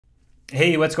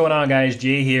Hey, what's going on, guys?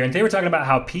 Jay here, and today we're talking about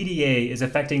how PDA is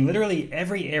affecting literally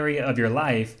every area of your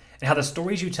life and how the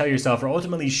stories you tell yourself are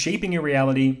ultimately shaping your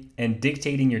reality and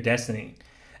dictating your destiny.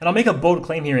 And I'll make a bold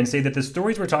claim here and say that the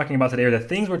stories we're talking about today, or the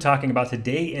things we're talking about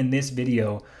today in this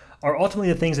video, are ultimately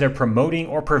the things that are promoting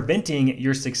or preventing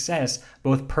your success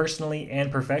both personally and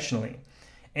professionally.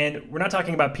 And we're not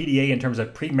talking about PDA in terms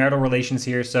of premarital relations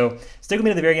here. So stick with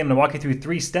me to the very end. I'm going to walk you through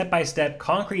 3 step-by-step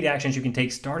concrete actions you can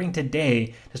take starting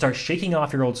today to start shaking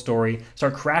off your old story,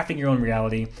 start crafting your own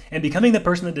reality, and becoming the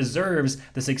person that deserves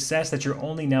the success that you're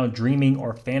only now dreaming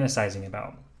or fantasizing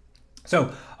about.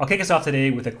 So I'll kick us off today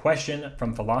with a question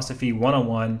from Philosophy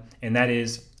 101, and that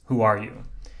is, who are you?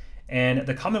 And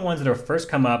the common ones that will first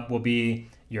come up will be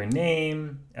your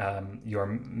name, your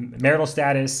marital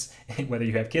status, whether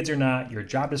you have kids or not, your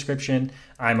job description.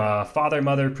 I'm a father,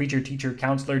 mother, preacher, teacher,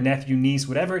 counselor, nephew, niece,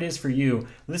 whatever it is for you.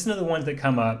 Listen to the ones that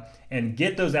come up and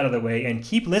get those out of the way, and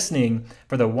keep listening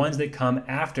for the ones that come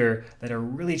after that are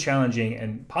really challenging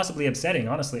and possibly upsetting,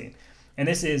 honestly. And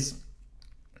this is,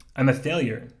 I'm a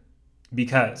failure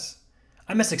because,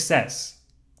 I'm a success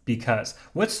because.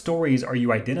 What stories are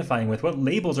you identifying with? What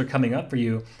labels are coming up for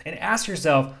you? And ask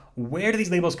yourself, where do these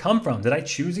labels come from? Did I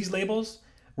choose these labels?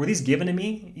 Were these given to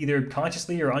me either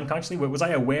consciously or unconsciously? Was I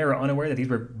aware or unaware that these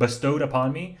were bestowed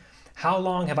upon me? How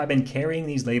long have I been carrying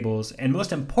these labels? And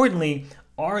most importantly,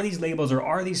 are these labels or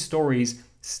are these stories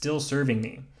still serving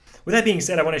me? With that being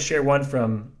said, I want to share one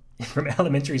from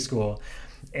elementary school.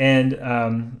 And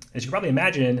as you can probably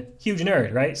imagine, huge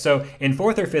nerd, right? So in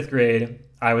 4th or 5th grade,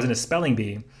 I was in a spelling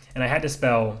bee, and I had to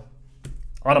spell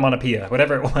onomatopoeia,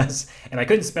 whatever it was, and I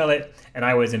couldn't spell it, and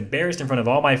I was embarrassed in front of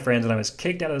all my friends, and I was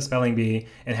kicked out of the spelling bee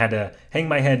and had to hang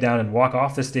my head down and walk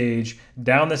off the stage,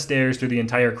 down the stairs through the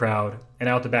entire crowd, and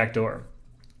out the back door.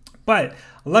 But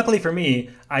luckily for me,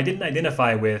 I didn't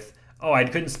identify with, oh, I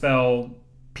couldn't spell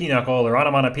pinochle or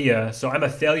onomatopoeia, so I'm a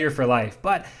failure for life.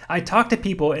 But I talk to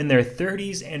people in their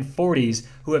 30s and 40s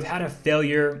who have had a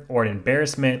failure or an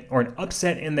embarrassment or an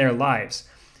upset in their lives.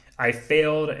 I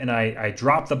failed and I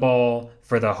dropped the ball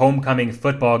for the homecoming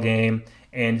football game,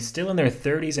 and still in their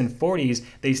 30s and 40s,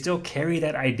 they still carry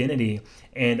that identity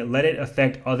and let it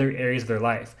affect other areas of their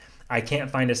life. I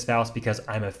can't find a spouse because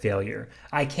I'm a failure.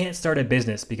 I can't start a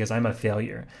business because I'm a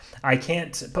failure. I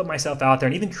can't put myself out there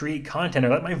and even create content or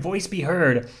let my voice be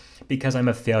heard because I'm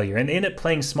a failure. And they end up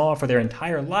playing small for their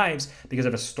entire lives because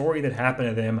of a story that happened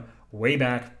to them way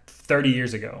back 30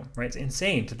 years ago, right? It's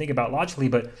insane to think about logically,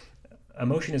 but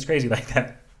emotion is crazy like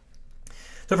that.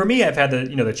 So for me, I've had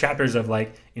the chapters of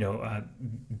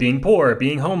being poor,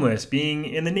 being homeless, being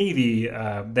in the Navy,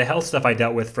 the health stuff I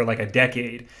dealt with for like a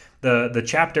decade, the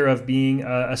chapter of being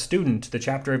a student, the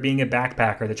chapter of being a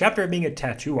backpacker, the chapter of being a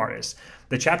tattoo artist,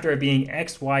 the chapter of being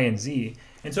X, Y, and Z.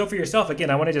 And so for yourself, again,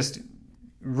 I want to just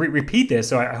repeat this.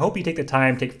 So I hope you take the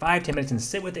time, take 5-10 minutes and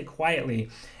sit with it quietly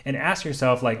and ask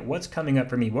yourself, like, what's coming up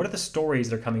for me? What are the stories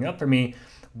that are coming up for me?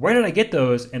 Where did I get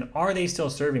those, and are they still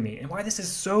serving me? And why this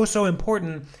is so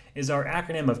important is our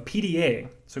acronym of PDA.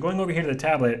 So going over here to the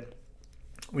tablet,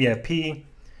 we have P,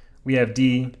 we have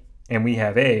D, and we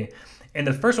have A. And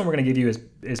the first one we're going to give you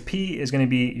is P is going to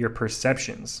be your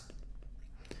perceptions.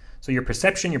 So your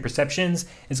perception, your perceptions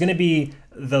is going to be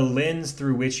the lens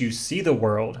through which you see the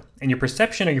world. And your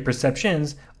perception or your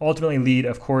perceptions ultimately lead,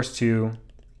 of course, to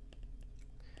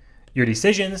your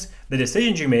decisions. The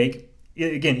decisions you make,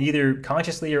 again, either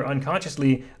consciously or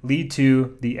unconsciously, lead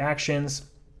to the actions.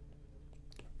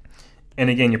 And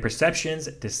again, your perceptions,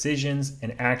 decisions,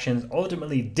 and actions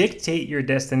ultimately dictate your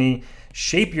destiny,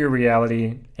 shape your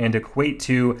reality, and equate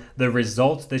to the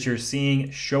results that you're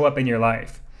seeing show up in your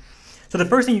life. So the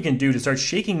first thing you can do to start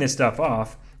shaking this stuff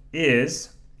off is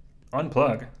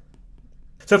unplug.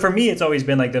 So for me, it's always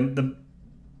been like the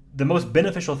most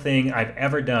beneficial thing I've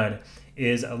ever done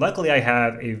is, luckily I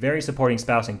have a very supporting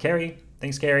spouse in Carrie,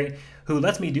 thanks Carrie, who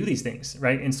lets me do these things,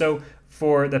 right? And so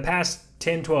for the past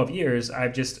 10, 12 years,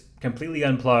 I've just completely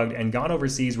unplugged and gone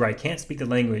overseas where I can't speak the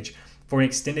language for an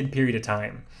extended period of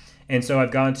time. And so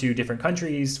I've gone to different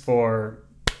countries for,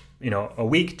 a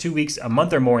week, 2 weeks, a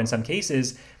month or more in some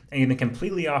cases, and you've been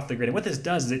completely off the grid. And what this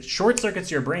does is it short circuits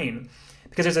your brain,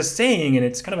 because there's a saying, and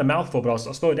it's kind of a mouthful, but I'll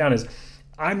slow it down, is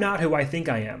I'm not who I think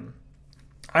I am.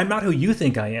 I'm not who you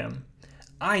think I am.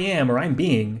 I am, or I'm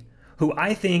being, who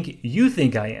I think you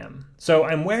think I am. So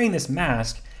I'm wearing this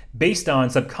mask based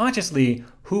on subconsciously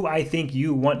who I think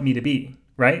you want me to be,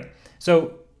 right?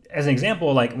 So as an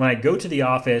example, like when I go to the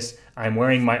office, I'm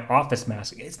wearing my office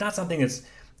mask. It's not something that's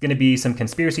going to be some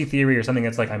conspiracy theory or something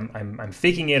that's like I'm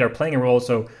faking it or playing a role.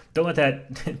 So don't let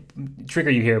that trigger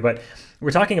you here. But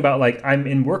we're talking about like I'm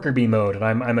in worker bee mode, and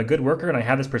I'm a good worker, and I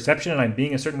have this perception, and I'm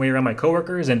being a certain way around my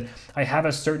coworkers, and I have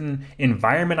a certain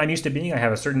environment I'm used to being. I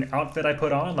have a certain outfit I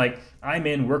put on. Like I'm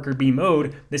in worker bee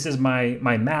mode. This is my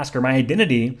mask or my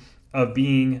identity of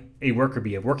being a worker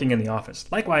bee, of working in the office.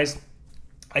 Likewise,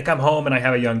 I come home and I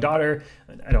have a young daughter.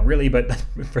 I don't really, but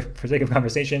for sake of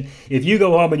conversation, if you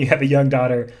go home and you have a young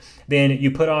daughter, then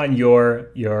you put on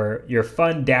your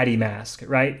fun daddy mask,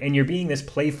 right? And you're being this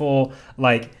playful,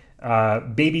 like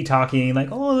baby talking, like,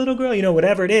 oh, little girl, you know,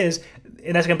 whatever it is.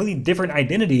 And that's a completely different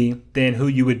identity than who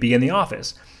you would be in the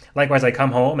office. Likewise, I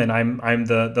come home and I'm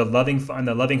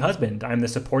the loving husband. I'm the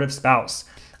supportive spouse.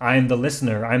 I'm the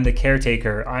listener. I'm the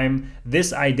caretaker. I'm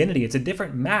this identity. It's a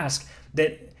different mask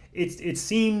that it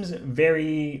seems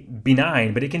very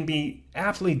benign, but it can be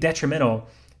absolutely detrimental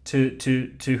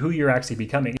to who you're actually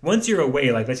becoming. Once you're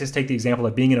away, like let's just take the example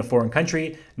of being in a foreign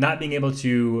country, not being able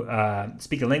to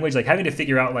speak the language, like having to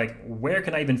figure out like where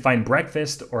can I even find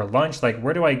breakfast or lunch? Like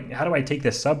how do I take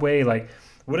the subway? Like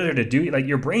what are there to do? Like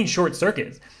your brain short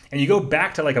circuits and you go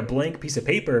back to like a blank piece of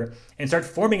paper and start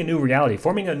forming a new reality,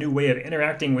 forming a new way of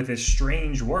interacting with this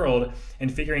strange world and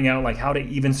figuring out like how to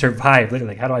even survive.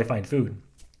 Literally, like how do I find food?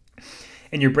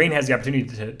 And your brain has the opportunity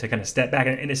to kind of step back.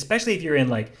 And especially if you're in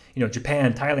like, you know,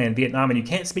 Japan, Thailand, Vietnam, and you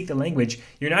can't speak the language,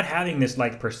 you're not having this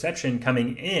like perception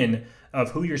coming in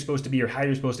of who you're supposed to be or how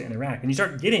you're supposed to interact. And you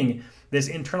start getting this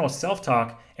internal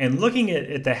self-talk and looking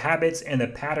at the habits and the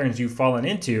patterns you've fallen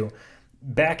into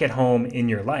back at home in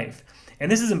your life. And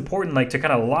this is important, like to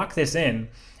kind of lock this in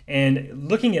and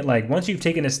looking at like, once you've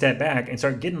taken a step back and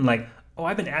start getting like, oh,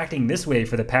 I've been acting this way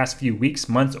for the past few weeks,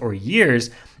 months, or years,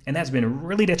 and that's been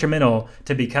really detrimental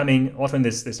to becoming often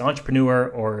this entrepreneur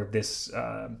or this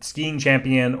skiing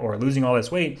champion or losing all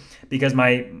this weight because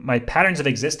my patterns of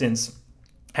existence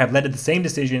have led to the same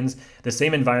decisions, the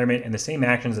same environment, and the same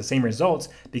actions, the same results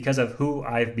because of who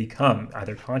I've become,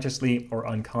 either consciously or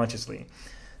unconsciously.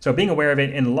 So being aware of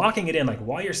it and locking it in, like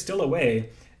while you're still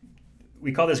away,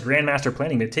 we call this grandmaster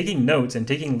planning, but taking notes and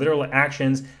taking literal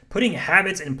actions, putting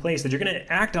habits in place that you're going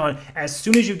to act on as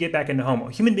soon as you get back into home.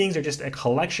 Human beings are just a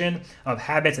collection of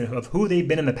habits and of who they've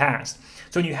been in the past.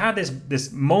 So when you have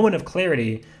this moment of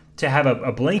clarity to have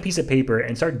a blank piece of paper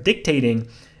and start dictating,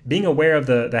 being aware of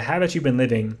the habits you've been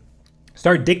living,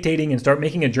 start dictating and start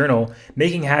making a journal,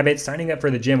 making habits, signing up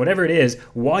for the gym, whatever it is,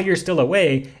 while you're still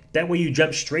away. That way you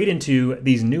jump straight into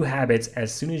these new habits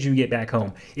as soon as you get back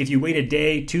home. If you wait a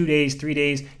day, 2 days, 3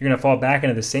 days, you're going to fall back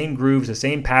into the same grooves, the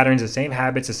same patterns, the same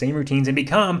habits, the same routines, and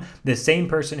become the same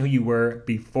person who you were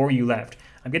before you left.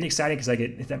 I'm getting excited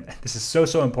because this is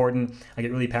so important. I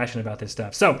get really passionate about this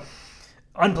stuff. So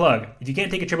unplug. If you can't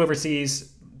take a trip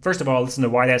overseas, first of all, listen to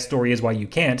why that story is why you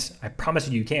can't. I promise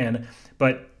you can.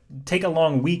 But take a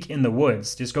long week in the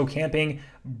woods. Just go camping.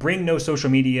 Bring no social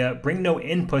media. Bring no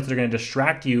inputs that are going to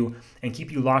distract you and keep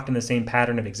you locked in the same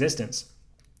pattern of existence.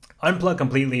 Unplug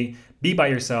completely. Be by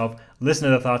yourself. Listen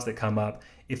to the thoughts that come up.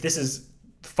 If this is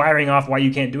firing off why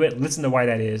you can't do it, listen to why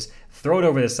that is. Throw it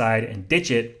over the side and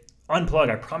ditch it. Unplug.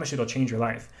 I promise you it'll change your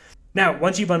life. Now,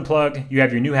 once you've unplugged, you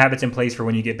have your new habits in place for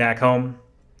when you get back home.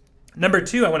 Number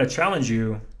 2, I want to challenge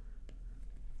you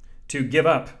to give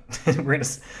up.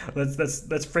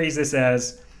 Let's phrase this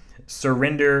as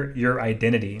surrender your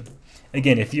identity.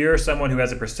 Again, if you're someone who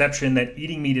has a perception that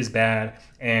eating meat is bad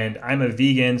and I'm a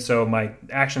vegan, so my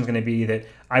action is going to be that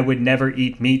I would never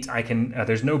eat meat.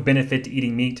 There's no benefit to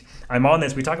eating meat. I'm on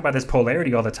this. We talk about this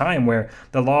polarity all the time where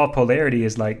the law of polarity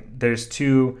is like there's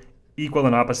two equal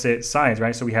and opposite sides,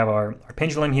 right? So we have our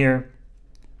pendulum here.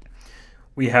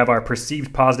 We have our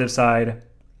perceived positive side.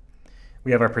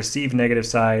 We have our perceived negative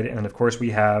side, and then of course we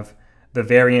have the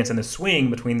variance and the swing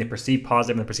between the perceived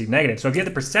positive and the perceived negative. So if you have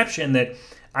the perception that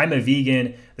I'm a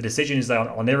vegan, the decision is that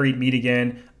I'll never eat meat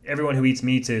again, everyone who eats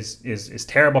meat is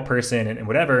terrible person and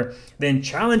whatever, then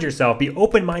challenge yourself, be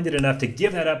open-minded enough to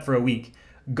give that up for a week.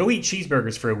 Go eat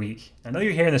cheeseburgers for a week. I know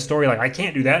you're hearing the story like, I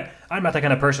can't do that. I'm not the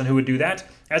kind of person who would do that.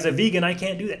 As a vegan, I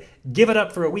can't do that. Give it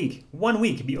up for a week. 1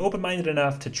 week. Be open-minded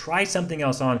enough to try something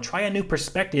else on, try a new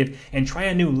perspective, and try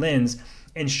a new lens,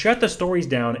 and shut the stories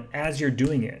down as you're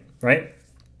doing it, right?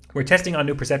 We're testing on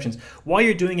new perceptions. While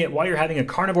you're doing it, while you're having a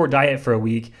carnivore diet for a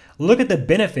week, look at the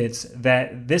benefits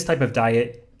that this type of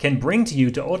diet can bring to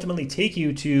you to ultimately take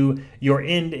you to your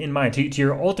end in mind, to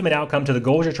your ultimate outcome, to the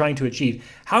goals you're trying to achieve.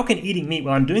 How can eating meat,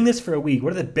 well, I'm doing this for a week,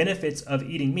 what are the benefits of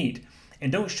eating meat?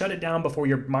 And don't shut it down before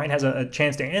your mind has a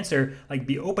chance to answer. Like,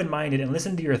 be open-minded and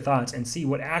listen to your thoughts and see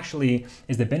what actually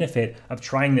is the benefit of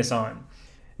trying this on.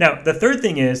 Now, the third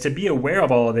thing is to be aware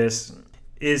of all of this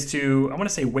is to, I want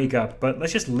to say wake up, but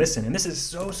let's just listen. And this is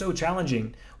so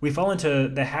challenging. We fall into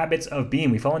the habits of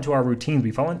being, we fall into our routines,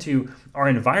 we fall into our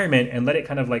environment and let it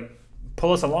kind of like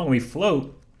pull us along. We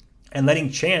float and letting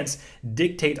chance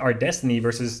dictate our destiny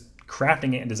versus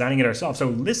crafting it and designing it ourselves. So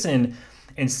listen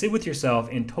and sit with yourself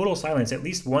in total silence at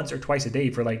least once or twice a day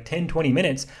for like 10-20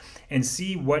 minutes and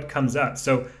see what comes up.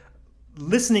 So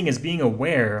listening is being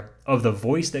aware of the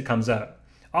voice that comes up.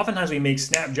 Oftentimes we make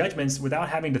snap judgments without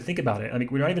having to think about it. I mean,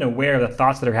 we're not even aware of the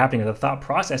thoughts that are happening or the thought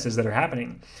processes that are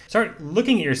happening. Start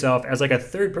looking at yourself as like a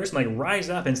third person, like rise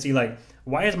up and see like,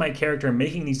 why is my character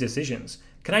making these decisions?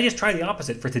 Can I just try the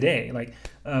opposite for today? Like,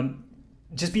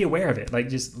 just be aware of it, like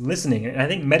just listening. And I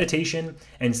think meditation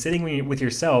and sitting with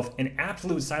yourself in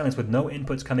absolute silence with no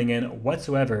inputs coming in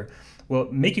whatsoever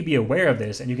will make you be aware of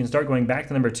this. And you can start going back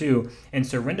to number 2 and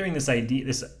surrendering this idea,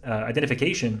 this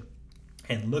identification,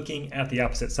 and looking at the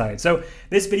opposite side. So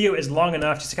this video is long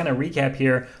enough. Just to kind of recap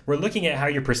here, we're looking at how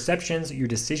your perceptions, your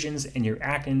decisions, and your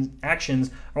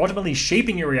actions are ultimately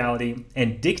shaping your reality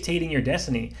and dictating your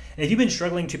destiny. And if you've been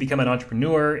struggling to become an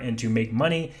entrepreneur and to make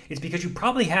money, it's because you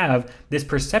probably have this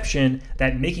perception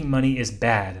that making money is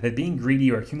bad, that being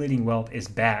greedy or accumulating wealth is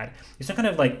bad. It's some kind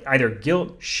of like either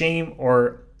guilt, shame,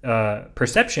 or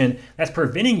perception that's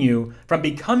preventing you from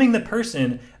becoming the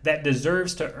person that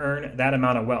deserves to earn that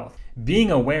amount of wealth.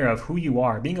 Being aware of who you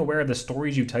are, being aware of the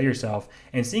stories you tell yourself,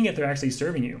 and seeing if they're actually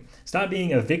serving you. Stop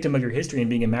being a victim of your history and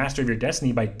being a master of your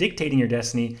destiny by dictating your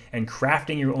destiny and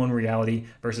crafting your own reality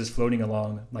versus floating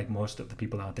along like most of the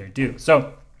people out there do.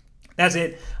 So that's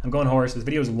it. I'm going hoarse. This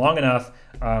video is long enough.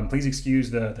 Please excuse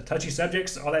the touchy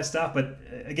subjects, all that stuff. But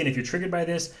again, if you're triggered by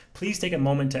this, please take a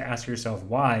moment to ask yourself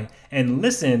why and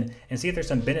listen and see if there's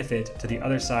some benefit to the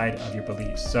other side of your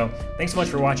beliefs. So thanks so much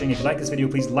for watching. If you like this video,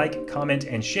 please like, comment,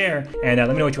 and share. And let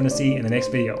me know what you want to see in the next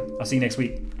video. I'll see you next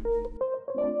week.